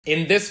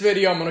In this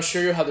video, I'm going to show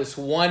you how this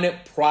one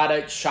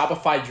product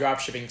Shopify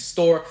dropshipping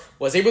store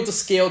was able to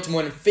scale to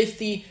more than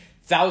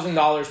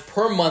 $50,000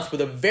 per month with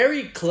a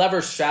very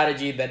clever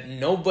strategy that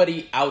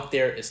nobody out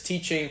there is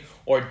teaching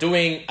or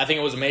doing. I think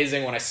it was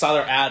amazing. When I saw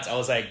their ads, I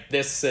was like,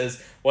 this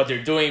is what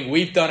they're doing.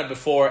 We've done it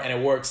before and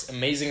it works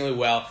amazingly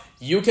well.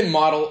 You can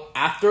model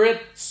after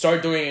it,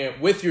 start doing it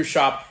with your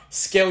shop,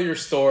 scale your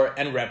store,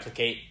 and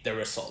replicate the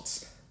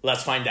results.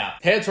 Let's find out.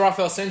 Hey, it's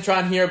Rafael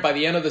Cintron here. By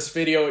the end of this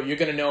video, you're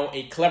gonna know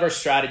a clever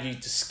strategy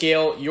to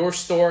scale your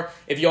store.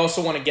 If you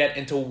also wanna get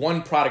into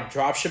one product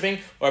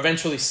dropshipping or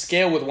eventually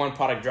scale with one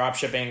product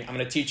dropshipping, I'm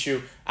gonna teach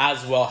you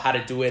as well how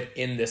to do it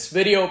in this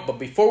video. But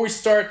before we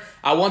start,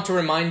 I want to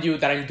remind you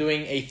that I'm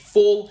doing a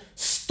full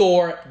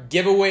store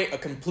giveaway, a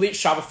complete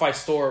Shopify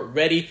store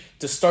ready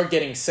to start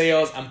getting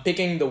sales. I'm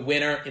picking the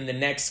winner in the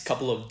next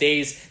couple of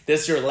days.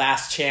 This is your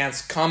last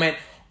chance. Comment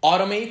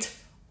automate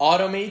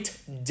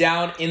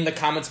down in the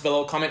comments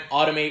below. Comment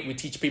automate. We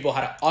teach people how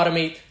to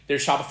automate their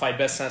Shopify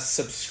business.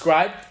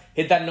 Subscribe,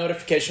 hit that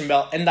notification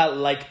bell and that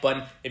like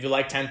button if you'd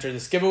like to enter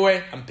this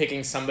giveaway. I'm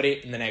picking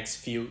somebody in the next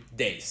few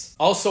days.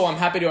 Also, I'm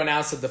happy to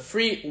announce that the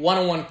free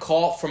one-on-one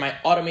call for my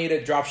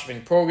automated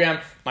dropshipping program,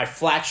 my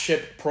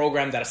flagship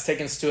program that has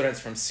taken students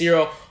from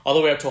 0 all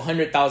the way up to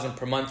 100,000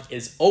 per month,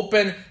 is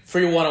open.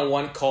 Free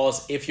one-on-one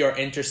calls if you're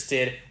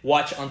interested.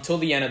 Watch until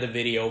the end of the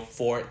video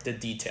for the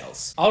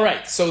details. All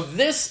right, so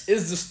this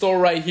is the store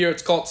right here.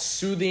 It's called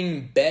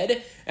Soothing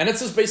Bed, and it's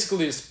just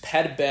basically this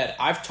pet bed.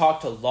 I've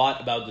talked a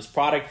lot about this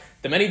product,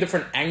 the many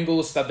different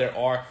angles that there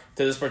are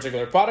to this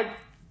particular product.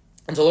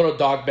 It's a little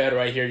dog bed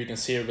right here. You can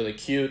see it really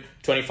cute.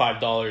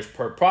 $25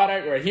 per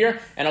product right here.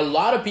 And a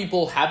lot of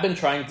people have been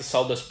trying to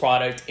sell this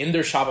product in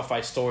their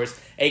Shopify stores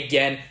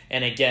again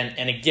and again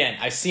and again.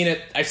 I've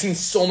seen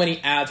so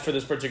many ads for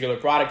this particular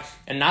product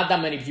and not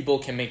that many people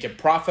can make it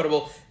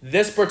profitable.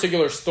 This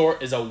particular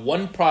store is a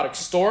one product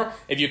store.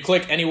 If you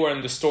click anywhere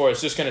in the store,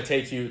 it's just gonna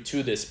take you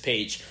to this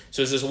page.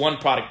 So it's this one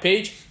product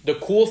page. The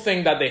cool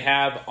thing that they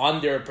have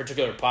on their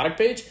particular product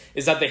page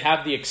is that they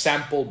have the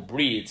example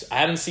breeds. I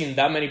haven't seen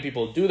that many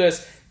people do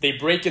this. They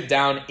break it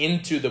down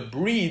into the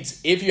breeds.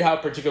 If you have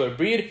a particular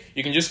breed,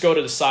 you can just go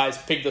to the size,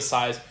 pick the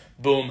size,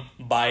 boom,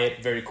 buy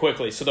it very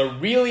quickly. So they're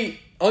really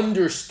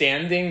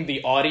understanding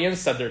the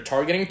audience that they're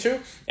targeting to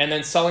and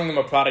then selling them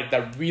a product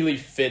that really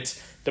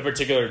fits the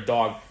particular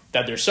dog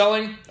that they're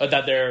selling,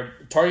 that they're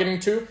targeting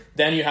to.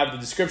 Then you have the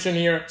description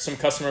here, some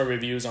customer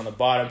reviews on the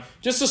bottom.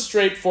 Just a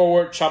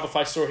straightforward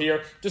Shopify store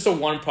here, just a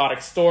one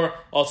product store.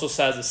 Also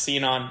says the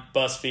seen on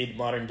BuzzFeed,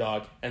 Modern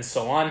Dog, and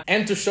so on.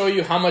 And to show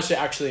you how much they're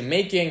actually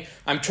making,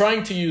 I'm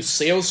trying to use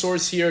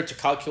Salesforce here to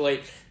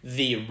calculate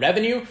the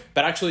revenue,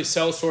 but actually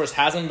Salesforce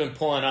hasn't been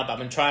pulling up. I've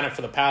been trying it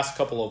for the past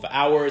couple of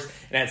hours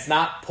and it's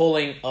not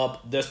pulling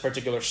up this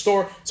particular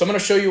store. So I'm gonna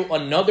show you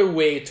another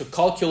way to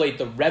calculate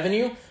the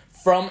revenue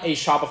from a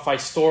Shopify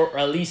store, or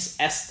at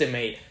least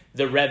estimate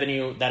the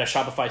revenue that a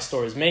Shopify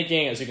store is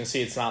making. As you can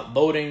see, it's not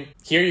loading.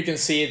 Here you can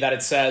see that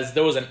it says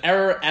there was an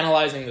error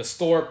analyzing the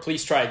store.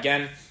 Please try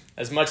again.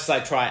 As much as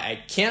I try, I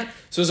can't.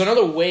 So there's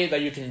another way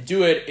that you can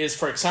do it is,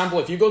 for example,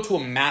 if you go to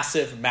a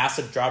massive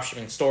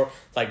dropshipping store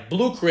like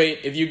Blue Crate,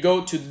 if you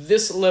go to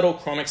this little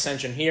Chrome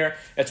extension here,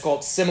 it's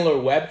called Similar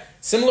Web.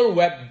 Similar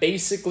Web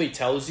basically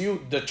tells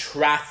you the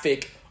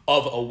traffic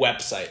of a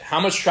website, how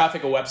much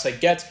traffic a website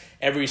gets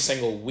every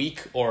single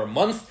week or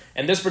month.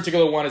 And this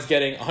particular one is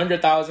getting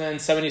 100,000,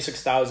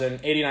 76,000,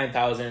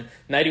 89,000,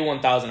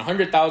 91,000,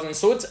 100,000.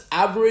 So it's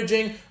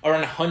averaging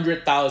around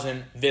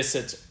 100,000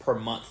 visits per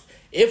month.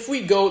 If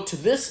we go to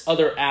this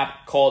other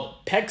app called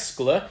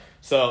Pexla,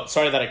 so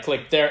sorry that I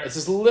clicked there. It's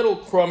this little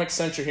Chrome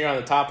extension here on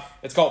the top.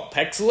 It's called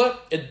Pexla.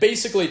 It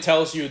basically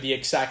tells you the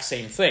exact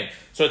same thing.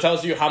 So it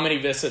tells you how many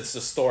visits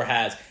the store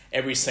has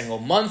every single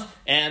month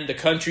and the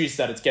countries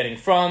that it's getting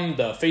from,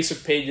 the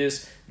Facebook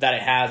pages that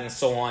it has, and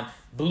so on.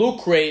 Blue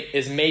Crate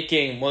is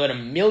making more than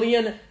 $1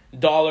 million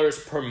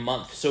per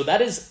month. So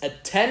that is a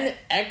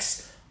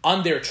 10x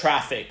on their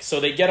traffic.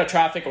 So they get a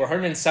traffic of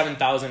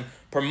 107,000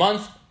 per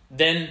month.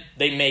 Then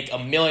they make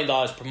 $1 million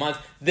per month.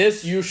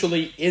 This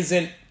usually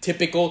isn't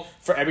typical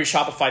for every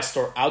Shopify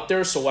store out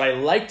there. So what I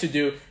like to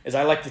do is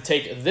I like to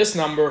take this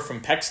number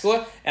from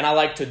Pexla and I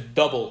like to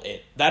double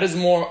it. That is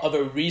more of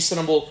a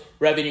reasonable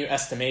revenue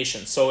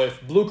estimation. So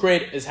if Blue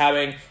Crate is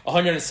having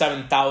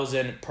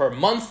 107,000 per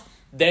month,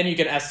 then you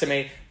can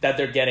estimate that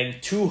they're getting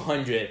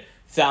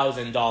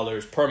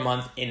 $200,000 per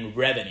month in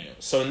revenue.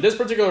 So in this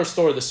particular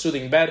store, the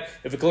Soothing Bed,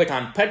 if you click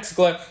on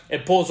Pexla,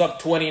 it pulls up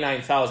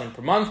 29,000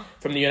 per month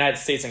from the United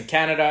States and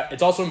Canada.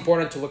 It's also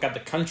important to look at the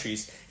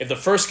countries. If the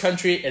first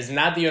country is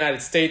not the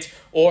United States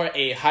or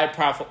a high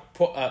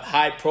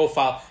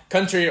profile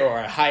country or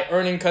a high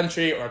earning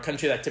country or a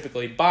country that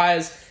typically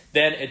buys,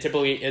 then it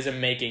typically isn't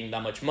making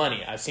that much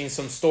money. I've seen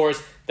some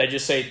stores that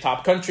just say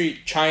top country,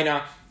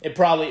 China. It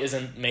probably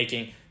isn't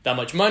making that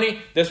much money.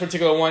 This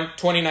particular one,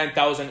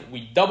 29,000,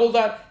 we doubled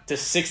that to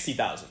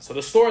 60,000. So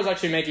the store is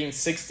actually making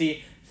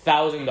 60,000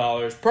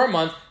 $50,000 per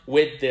month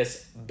with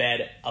this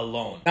bed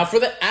alone. Now for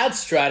the ad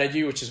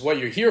strategy, which is what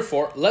you're here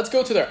for, let's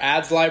go to their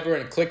ads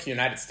library and click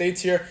United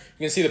States here.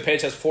 You can see the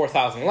page has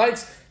 4,000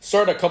 likes.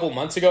 Started a couple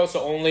months ago,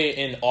 so only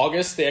in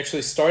August they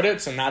actually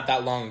started, so not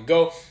that long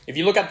ago. If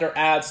you look at their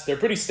ads, they're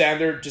pretty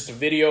standard, just a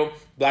video,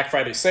 Black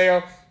Friday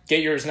sale,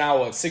 get yours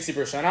now at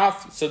 60%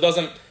 off, so it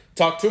doesn't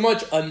talk too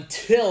much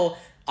until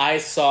I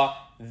saw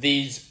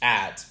these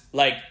ads.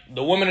 Like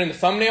the woman in the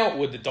thumbnail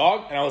with the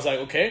dog, and I was like,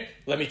 okay,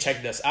 let me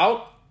check this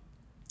out.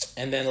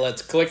 And then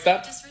let's click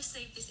that. Just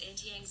received this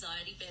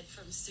anti-anxiety bed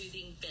from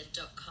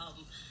soothing-bed.com.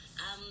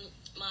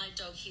 My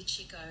dog here,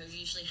 Chico,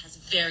 usually has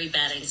very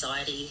bad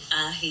anxiety.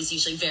 He's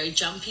usually very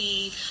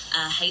jumpy,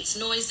 hates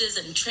noises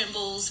and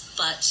trembles,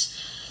 but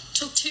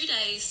took 2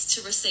 days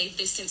to receive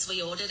this since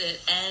we ordered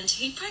it, and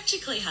he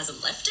practically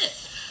hasn't left it.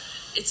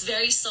 It's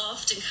very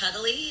soft and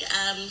cuddly,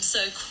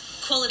 so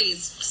quality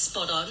is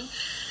spot on.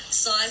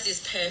 Size is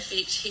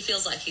perfect. He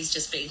feels like he's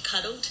just being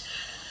cuddled.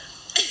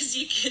 As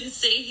you can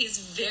see, he's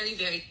very,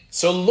 very...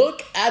 So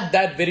look at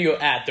that video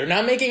ad. They're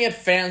not making it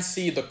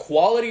fancy. The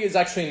quality is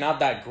actually not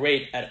that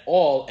great at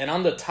all. And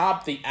on the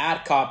top, the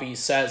ad copy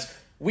says,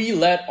 "We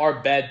let our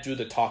bed do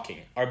the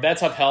talking. Our beds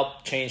have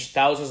helped change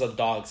thousands of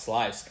dogs'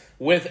 lives,"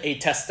 with a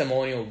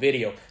testimonial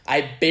video.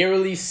 I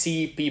barely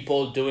see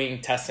people doing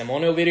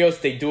testimonial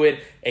videos. They do it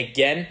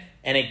again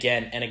and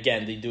again and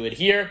again. They do it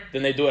here,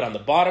 then they do it on the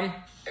bottom.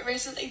 I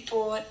recently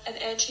bought an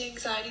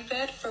anti-anxiety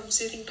bed from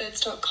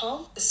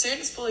soothing-beds.com. As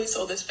soon as Bully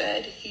saw this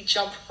bed, he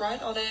jumped right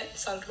on it,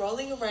 started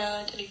rolling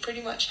around, and he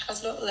pretty much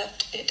has not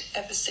left it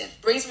ever since.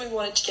 The reason we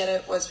wanted to get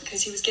it was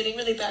because he was getting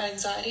really bad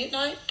anxiety at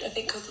night, I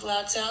think because of the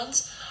loud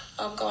sounds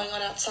going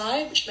on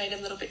outside, which made him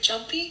a little bit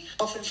jumpy.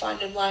 Often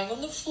find him lying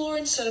on the floor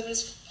instead of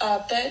his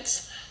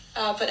beds.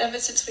 But ever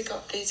since we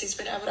got these, he's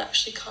been able to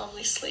actually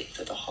calmly sleep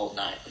for the whole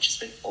night, which has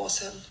been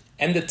awesome.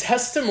 And the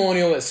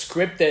testimonial is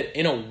scripted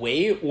in a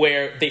way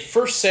where they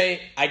first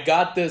say, "I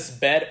got this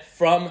bed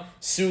from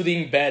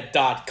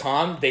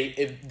soothing-bed.com."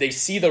 They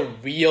see the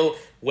real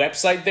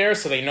website there,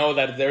 so they know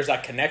that there's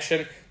that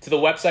connection to the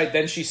website.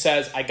 Then she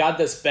says, "I got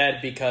this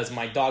bed because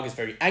my dog is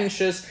very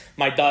anxious,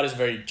 my dog is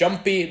very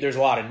jumpy, there's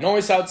a lot of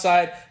noise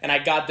outside, and I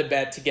got the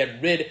bed to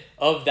get rid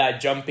of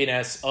that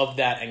jumpiness, of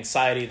that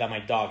anxiety that my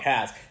dog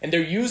has." And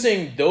they're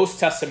using those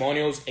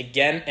testimonials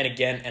again and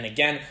again and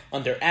again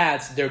on their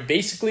ads. They're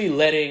basically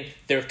letting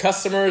their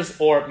customers,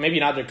 or maybe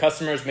not their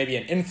customers, maybe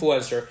an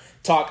influencer,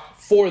 talk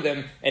for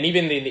them. And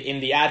even in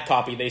the ad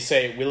copy, they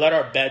say, "We let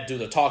our bed do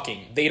the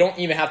talking." They don't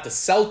even have to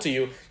sell to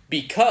you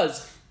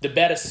because the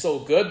bed is so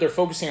good. They're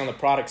focusing on the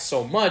product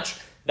so much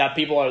that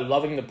people are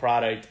loving the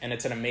product, and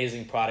it's an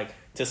amazing product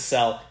to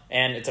sell,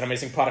 and it's an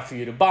amazing product for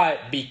you to buy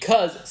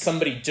because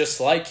somebody just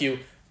like you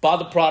bought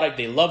the product,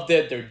 they loved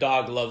it, their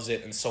dog loves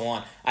it, and so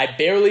on. I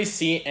barely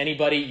see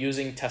anybody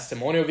using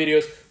testimonial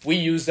videos. We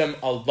use them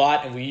a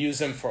lot, and we use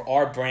them for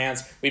our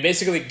brands. We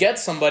basically get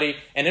somebody,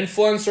 an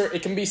influencer.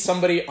 It can be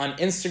somebody on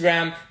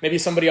Instagram, maybe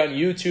somebody on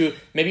YouTube,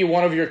 maybe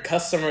one of your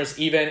customers.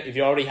 Even if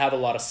you already have a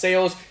lot of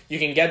sales, you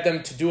can get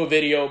them to do a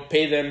video,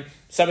 pay them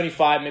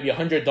 $75, maybe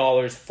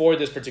 $100 for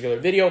this particular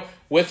video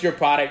with your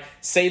product.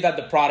 Say that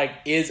the product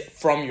is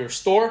from your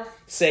store.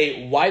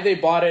 Say why they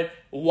bought it,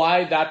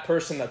 why that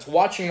person that's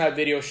watching that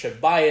video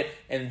should buy it,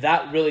 and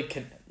that really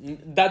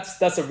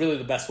that's really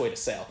the best way to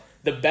sell.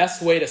 The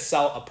best way to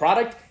sell a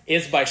product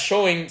is by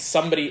showing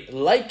somebody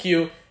like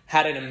you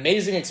had an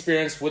amazing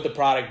experience with the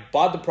product,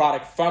 bought the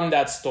product from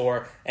that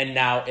store, and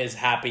now is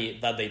happy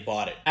that they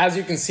bought it. As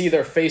you can see,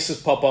 their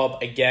faces pop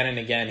up again and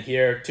again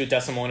here. 2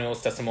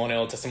 testimonials,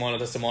 testimonial, testimonial,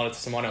 testimonial,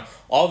 testimonial.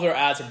 All their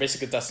ads are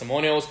basically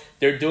testimonials.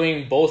 They're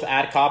doing both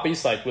ad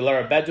copies, like "We let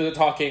our bed do the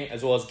talking,"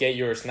 as well as "Get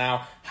yours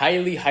now."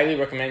 Highly, highly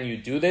recommend you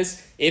do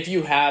this. If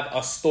you have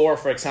a store,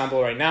 for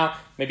example, right now,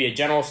 maybe a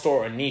general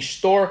store or a niche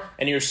store,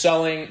 and you're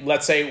selling,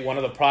 let's say, one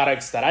of the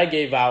products that I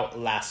gave out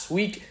last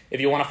week.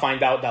 If you want to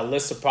find out that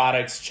list of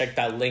products, check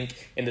that link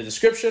in the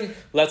description.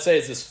 Let's say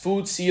it's this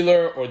food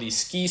sealer or these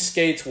ski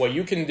skates. What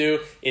you can do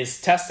is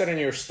test it in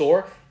your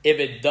store. If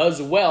it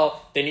does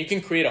well, then you can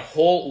create a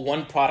whole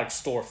one product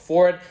store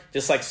for it,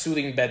 just like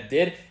Soothing Bed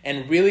did,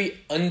 and really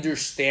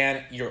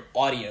understand your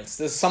audience.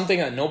 This is something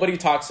that nobody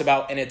talks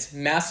about, and it's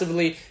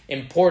massively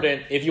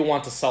important if you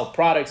want to sell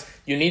products.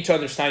 You need to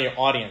understand your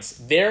audience.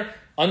 They're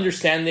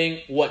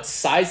understanding what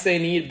size they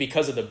need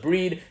because of the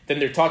breed. Then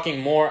they're talking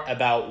more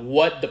about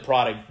what the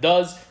product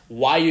does,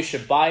 why you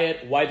should buy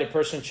it, why the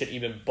person should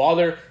even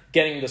bother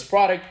getting this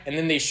product, and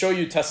then they show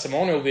you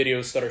testimonial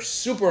videos that are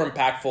super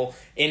impactful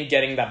in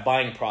getting that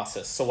buying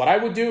process. So what I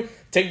would do,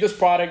 take this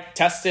product,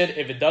 test it.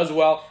 If it does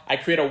well, I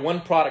create a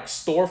one product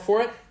store for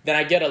it. Then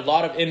I get a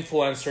lot of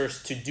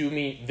influencers to do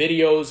me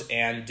videos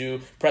and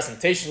do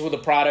presentations with the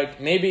product.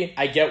 Maybe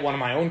I get one of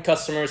my own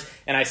customers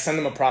and I send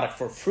them a product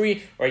for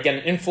free, or I get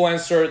an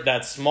influencer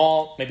that's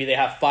small. Maybe they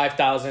have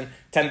 5,000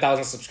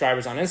 10,000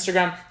 subscribers on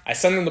Instagram. I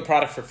send them the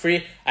product for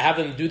free. I have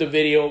them do the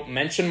video,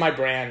 mention my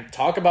brand,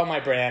 talk about my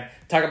brand,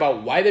 talk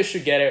about why they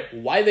should get it,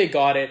 why they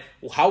got it,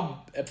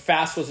 how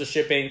fast was the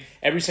shipping,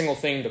 every single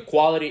thing, the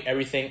quality,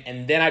 everything.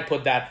 And then I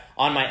put that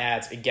on my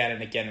ads again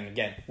and again and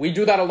again. We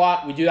do that a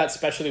lot. We do that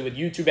especially with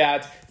YouTube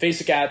ads,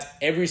 Facebook ads,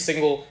 every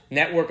single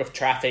network of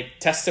traffic,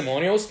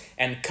 testimonials,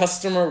 and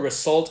customer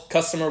result,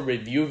 customer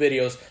review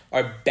videos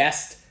are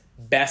best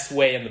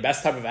way and the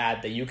best type of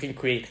ad that you can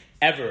create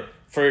ever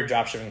for your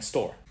dropshipping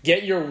store.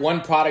 Get your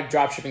one product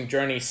dropshipping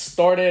journey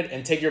started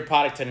and take your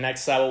product to the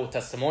next level with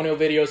testimonial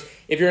videos.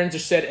 If you're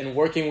interested in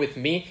working with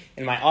me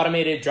in my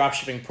automated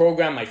dropshipping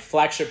program, my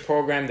flagship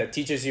program that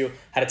teaches you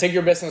how to take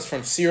your business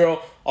from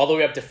 0 all the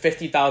way up to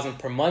 50,000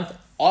 per month,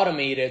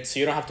 automated, so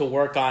you don't have to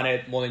work on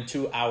it more than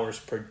 2 hours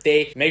per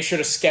day. Make sure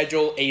to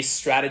schedule a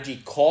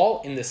strategy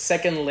call in the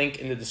second link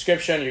in the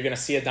description. You're gonna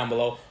see it down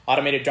below.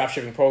 Automated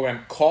dropshipping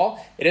program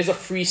call. It is a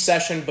free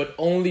session, but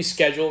only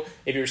schedule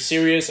if you're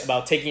serious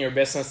about taking your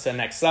business to the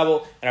next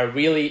level and are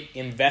really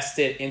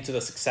invested into the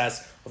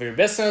success of your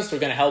business. We're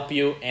gonna help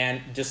you,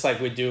 and just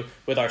like we do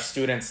with our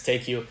students,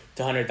 take you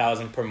to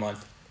 100,000 per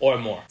month or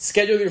more.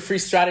 Schedule your free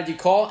strategy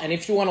call, and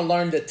if you wanna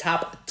learn the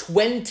top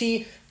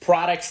 20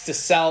 products to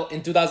sell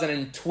in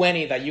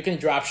 2020 that you can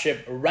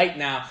dropship right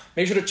now,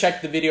 make sure to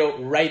check the video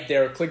right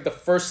there. Click the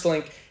first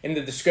link in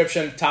the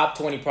description, top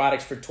 20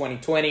 products for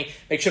 2020.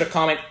 Make sure to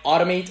comment,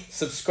 automate,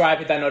 subscribe,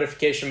 hit that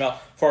notification bell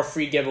for a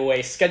free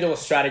giveaway. Schedule a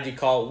strategy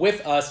call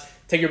with us.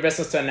 Take your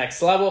business to the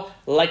next level.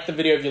 Like the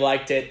video if you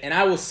liked it, and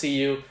I will see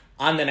you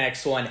on the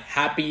next one.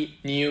 Happy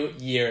New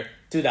Year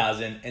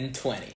 2020.